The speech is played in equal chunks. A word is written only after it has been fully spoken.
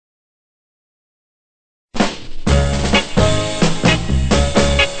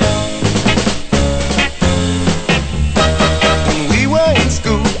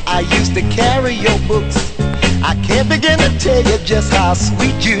tell you just how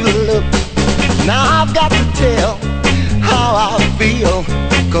sweet you look. Now I've got to tell how I feel,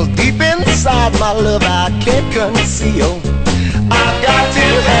 'cause deep inside my love I can't conceal. I've got to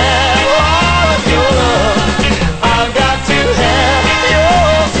have all of your love. I've got to have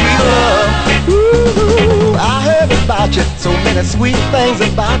your sweet love. Ooh, I heard about you, so many sweet things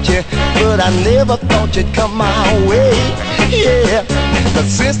about you, but I never thought you'd come my way. Yeah, but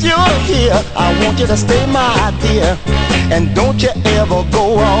since you're here, I want you to stay my dear, and don't you ever go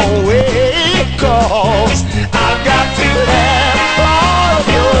away, 'cause I've got to have all of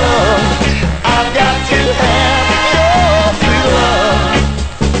your love. I've got to have your sweet love.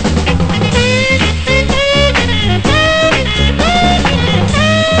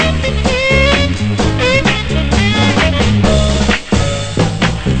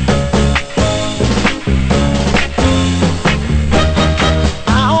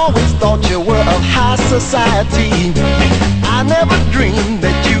 Thought you were of high society. I never dreamed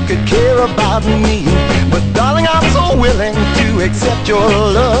that you could care about me. But darling, I'm so willing to accept your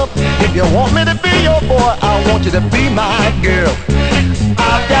love. If you want me to be your boy, I want you to be my girl.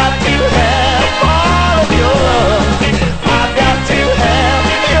 I've got to have